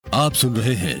आप सुन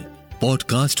रहे हैं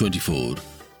पॉडकास्ट 24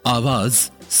 आवाज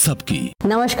सबकी।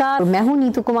 नमस्कार, मैं हूं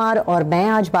नीतू कुमार और मैं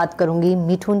आज बात करूंगी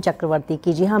मिथुन चक्रवर्ती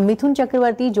की। जी हां, मिथुन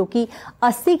चक्रवर्ती जो कि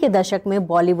 80 के दशक में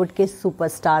बॉलीवुड के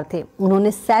सुपरस्टार थे।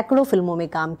 उन्होंने सैकड़ों फिल्मों में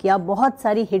काम किया, बहुत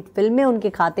सारी हिट फिल्में उनके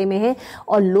खाते में हैं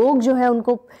और लोग जो है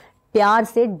उनको प्यार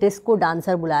से डिस्को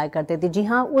डांसर बुलाया करते थे। जी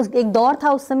हाँ, उस एक दौर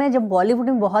था उस समय जब बॉलीवुड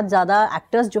में बहुत ज़्यादा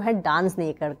एक्टर्स जो है डांस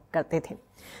नहीं करते थे।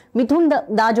 मिथुन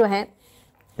दा जो है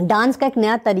डांस का एक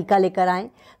नया तरीका लेकर आए,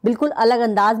 बिल्कुल अलग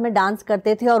अंदाज में डांस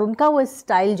करते थे और उनका वो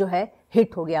स्टाइल जो है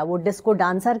हिट हो गया। वो डिस्को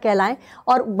डांसर कहलाए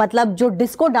और मतलब जो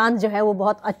डिस्को डांस जो है वो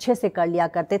बहुत अच्छे से कर लिया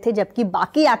करते थे, जबकि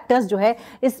बाकी एक्टर्स जो है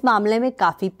इस मामले में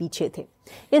काफ़ी पीछे थे।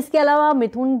 इसके अलावा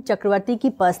मिथुन चक्रवर्ती की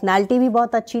पर्सनालिटी भी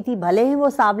बहुत अच्छी थी। भले ही वो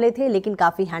सांवले थे लेकिन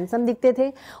काफ़ी हैंडसम दिखते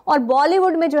थे और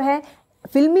बॉलीवुड में जो है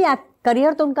फिल्मी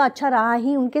करियर तो उनका अच्छा रहा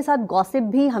ही, उनके साथ गॉसिप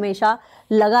भी हमेशा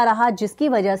लगा रहा, जिसकी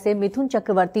वजह से मिथुन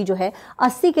चक्रवर्ती जो है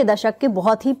 80 के दशक के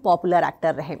बहुत ही पॉपुलर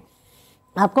एक्टर रहे।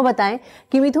 आपको बताएं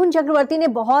कि मिथुन चक्रवर्ती ने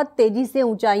बहुत तेजी से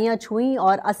ऊंचाइयां छुई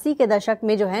और 80 के दशक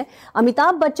में जो है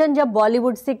अमिताभ बच्चन जब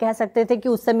बॉलीवुड से कह सकते थे कि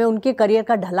उस समय उनके करियर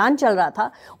का ढलान चल रहा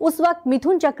था, उस वक्त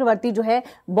मिथुन चक्रवर्ती जो है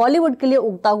बॉलीवुड के लिए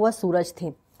उगता हुआ सूरज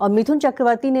थे। और मिथुन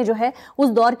चक्रवर्ती ने जो है उस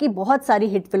दौर की बहुत सारी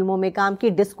हिट फिल्मों में काम की।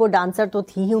 डिस्को डांसर तो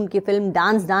थी ही उनकी फिल्म,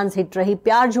 डांस डांस हिट रही,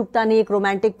 प्यार झुकता नहीं एक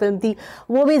रोमांटिक फिल्म थी,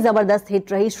 वो भी जबरदस्त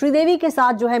हिट रही। श्रीदेवी के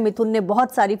साथ जो है मिथुन ने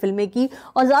बहुत सारी फिल्में की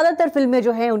और ज्यादातर फिल्में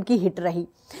जो है उनकी हिट रही।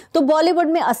 तो बॉलीवुड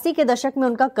में 80 के दशक में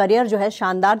उनका करियर जो है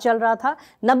शानदार चल रहा था।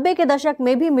 90 के दशक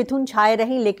में भी मिथुन छाए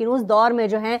रही, लेकिन उस दौर में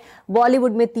जो है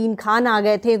बॉलीवुड में 3 खान आ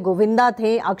गए थे, गोविंदा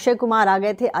थे, अक्षय कुमार आ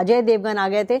गए थे, अजय देवगन आ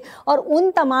गए थे और उन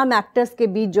तमाम एक्टर्स के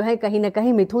बीच जो है कहीं ना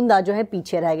कहीं मिथुन दा जो है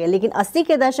पीछे रह गए। लेकिन 80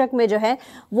 के दशक में जो है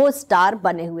वो स्टार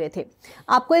बने हुए थे।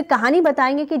 आपको एक कहानी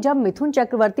बताएंगे कि जब मिथुन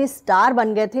चक्रवर्ती स्टार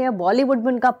बन गए थे, बॉलीवुड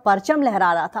में उनका परचम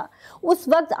लहरा रहा था, उस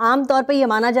वक्त आमतौर पर यह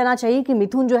माना जाना चाहिए कि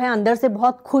मिथुन जो है अंदर से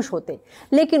बहुत खुश होते,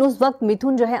 लेकिन उस वक्त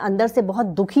मिथुन जो है अंदर से बहुत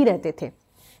दुखी रहते थे।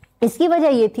 इसकी वजह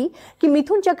यह थी कि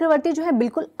मिथुन चक्रवर्ती जो है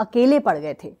बिल्कुल अकेले पड़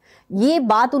गए थे। ये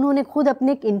बात उन्होंने खुद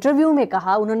अपने एक इंटरव्यू में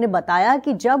कहा। उन्होंने बताया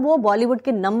कि जब वो बॉलीवुड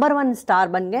के नंबर 1 स्टार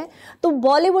बन गए तो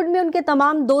बॉलीवुड में उनके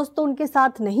तमाम दोस्त तो उनके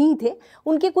साथ नहीं थे,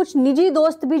 उनके कुछ निजी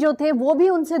दोस्त भी जो थे वो भी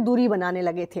उनसे दूरी बनाने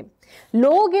लगे थे।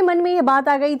 लोगों के मन में ये बात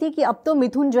आ गई थी कि अब तो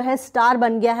मिथुन जो है स्टार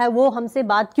बन गया है, वो हमसे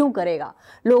बात क्यों करेगा।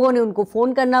 लोगों ने उनको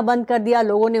फोन करना बंद कर दिया,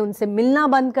 लोगों ने उनसे मिलना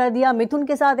बंद कर दिया। मिथुन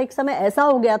के साथ एक समय ऐसा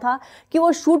हो गया था कि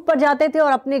वो शूट पर जाते थे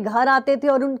और अपने घर आते थे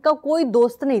और उनका कोई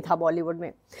दोस्त नहीं था बॉलीवुड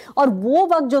में। और वो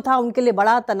वक्त जो था उनके लिए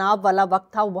बड़ा तनाव वाला वक्त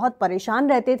था। वो बहुत परेशान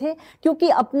रहते थे क्योंकि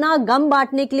अपना गम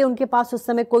बांटने के लिए उनके पास उस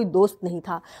समय कोई दोस्त नहीं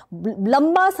था।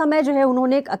 लंबा समय जो है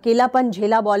उन्होंने एक अकेलापन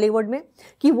झेला बॉलीवुड में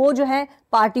कि वो जो है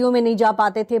पार्टियों में नहीं जा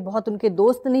पाते थे, बहुत उनके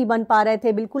दोस्त नहीं बन पा रहे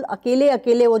थे, बिल्कुल अकेले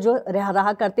अकेले वो जो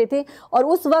रहा करते थे। और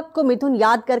उस वक्त को मिथुन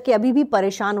याद करके अभी भी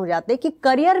परेशान हो जाते कि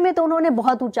करियर में तो उन्होंने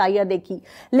बहुत ऊंचाइयां देखी,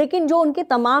 लेकिन जो उनके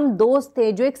तमाम दोस्त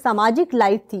थे, जो एक सामाजिक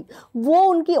लाइफ थी, वो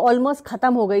उनकी ऑलमोस्ट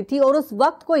खत्म हो गई थी। और उस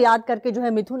वक्त को याद करके जो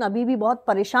है मिथुन अभी भी बहुत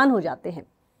परेशान हो जाते हैं।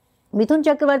 मिथुन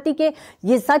चक्रवर्ती के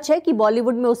ये सच है कि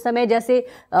बॉलीवुड में उस समय जैसे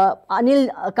अनिल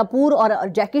कपूर और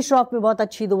जैकी श्रॉफ में बहुत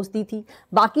अच्छी दोस्ती थी,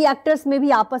 बाकी एक्टर्स में भी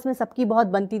आपस में सबकी बहुत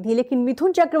बनती थी, लेकिन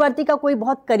मिथुन चक्रवर्ती का कोई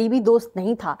बहुत करीबी दोस्त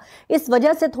नहीं था। इस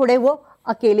वजह से थोड़े वो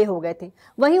अकेले हो गए थे।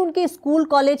 वहीं उनके स्कूल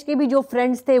कॉलेज के भी जो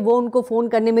फ्रेंड्स थे वो उनको फोन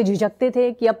करने में झिझकते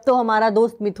थे कि अब तो हमारा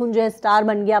दोस्त मिथुन जो है स्टार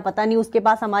बन गया, पता नहीं उसके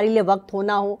पास हमारे लिए वक्त हो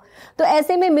ना हो। तो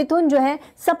ऐसे में मिथुन जो है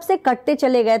सबसे कटते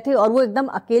चले गए थे और वो एकदम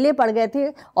अकेले पड़ गए थे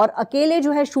और अकेले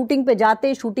जो है शूटिंग पे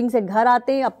जाते, शूटिंग से घर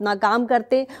आते, अपना काम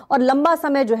करते और लंबा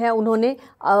समय जो है उन्होंने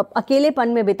अकेलेपन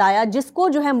में बिताया, जिसको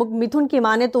जो है मिथुन की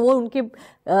माने तो वो उनके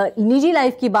निजी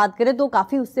लाइफ की बात करें तो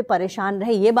काफी उससे परेशान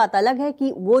रहे। ये बात अलग है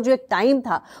कि वो जो एक टाइम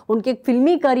था उनके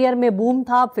फिल्मी करियर में बूम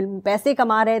था, फिल्म पैसे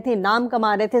कमा रहे थे, नाम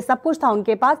कमा रहे थे, सब कुछ था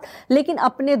उनके पास, लेकिन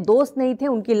अपने दोस्त नहीं थे,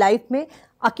 उनकी लाइफ में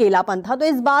अकेलापन था। तो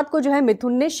इस बात को जो है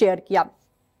मिथुन ने शेयर किया।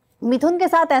 मिथुन के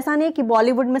साथ ऐसा नहीं कि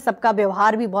बॉलीवुड में सबका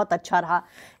व्यवहार भी बहुत अच्छा रहा।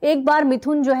 एक बार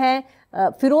मिथुन जो है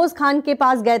फिरोज खान के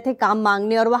पास गए थे काम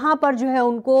मांगने और वहां पर जो है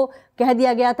उनको कह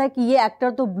दिया गया था कि ये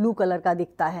एक्टर तो ब्लू कलर का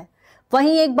दिखता है।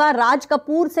 वहीं एक बार राज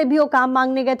कपूर से भी वो काम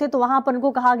मांगने गए थे तो वहां पर उनको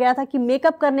कहा गया था कि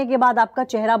मेकअप करने के बाद आपका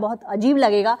चेहरा बहुत अजीब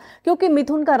लगेगा, क्योंकि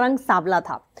मिथुन का रंग सांवला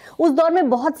था। उस दौर में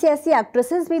बहुत सी ऐसी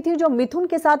एक्ट्रेसेस भी थी जो मिथुन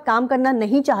के साथ काम करना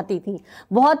नहीं चाहती थी,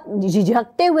 बहुत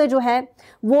झिझकते हुए जो है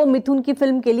वो मिथुन की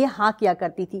फिल्म के लिए हाँ किया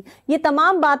करती थी। ये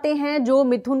तमाम बातें हैं जो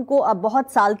मिथुन को अब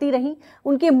बहुत सालती रही।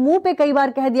 उनके मुंह पे कई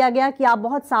बार कह दिया गया कि आप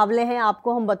बहुत सांवले हैं,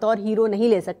 आपको हम बतौर हीरो नहीं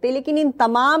ले सकते, लेकिन इन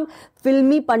तमाम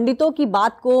फिल्मी पंडितों की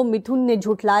बात को मिथुन ने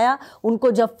झुठलाया। उनको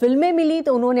जब फिल्में मिली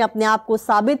तो उन्होंने अपने आप को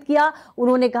साबित किया।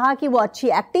 उन्होंने कहा कि वो अच्छी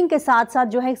एक्टिंग के साथ साथ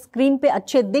जो है स्क्रीन पे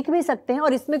अच्छे दिख भी सकते हैं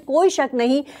और इसमें कोई शक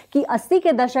नहीं कि 80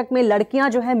 के दशक में लड़कियां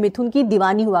जो है मिथुन की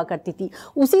दीवानी हुआ करती थी,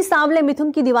 उसी सांवले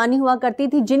मिथुन की दीवानी हुआ करती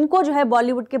थी जिनको जो है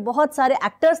बॉलीवुड के बहुत सारे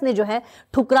एक्टर्स ने जो है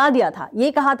ठुकरा दिया था।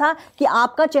 ये कहा था कि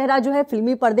आपका चेहरा जो है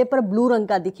फिल्मी पर्दे पर ब्लू रंग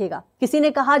का दिखेगा। किसी ने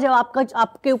कहा जब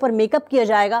आपके ऊपर मेकअप किया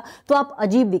जाएगा तो आप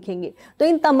अजीब दिखेंगे। तो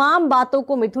इन तमाम बातों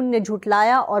को मिथुन ने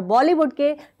झुठलाया और बॉलीवुड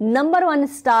के नंबर 1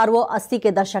 स्टार वो 80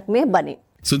 के दशक में बने।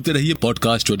 सुनते रहिए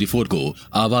पॉडकास्ट 24 को,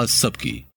 आवाज सबकी।